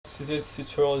today's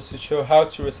tutorial is to show how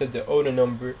to reset the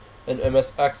AutoNumber and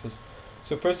MS Access.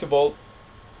 So first of all,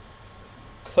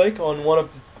 click on one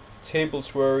of the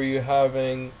tables where you're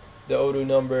having the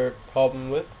AutoNumber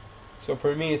problem with. So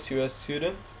for me it's US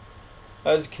student.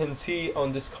 As you can see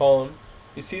on this column,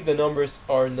 you see the numbers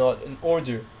are not in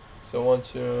order. So 1,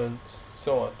 2, and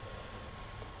so on.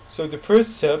 So the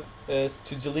first step is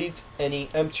to delete any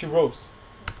empty rows.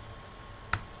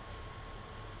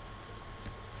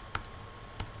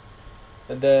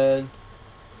 And then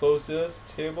close this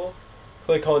table,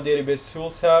 click on Database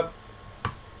Tools tab,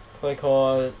 click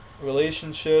on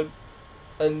Relationship,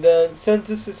 and then since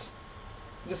this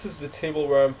is the table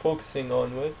where I'm focusing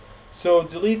on with, so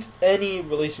delete any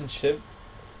relationship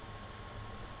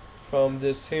from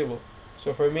this table.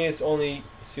 So for me it's only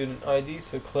student ID,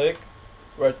 so click,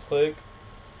 right click,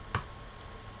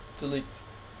 delete,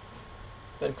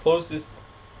 then close this.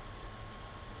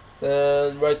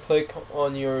 Then right click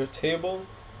on your table,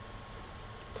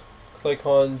 click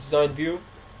on Design View,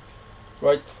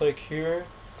 right click here,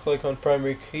 click on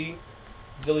Primary Key,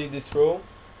 delete this row,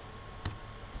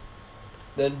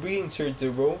 then reinsert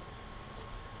the row,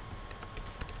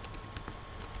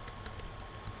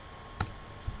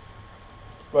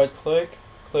 right click,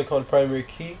 click on Primary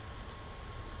Key,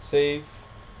 save,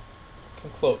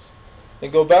 and close.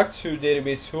 Then go back to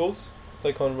Database Tools,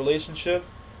 click on Relationship,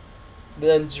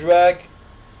 then drag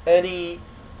any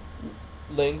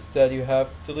links that you have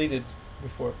deleted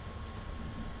before.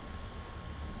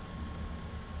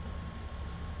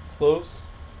 Close.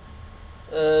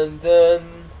 And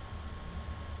then,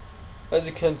 as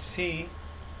you can see,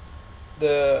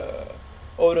 the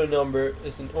AutoNumber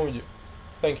is in order.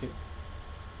 Thank you.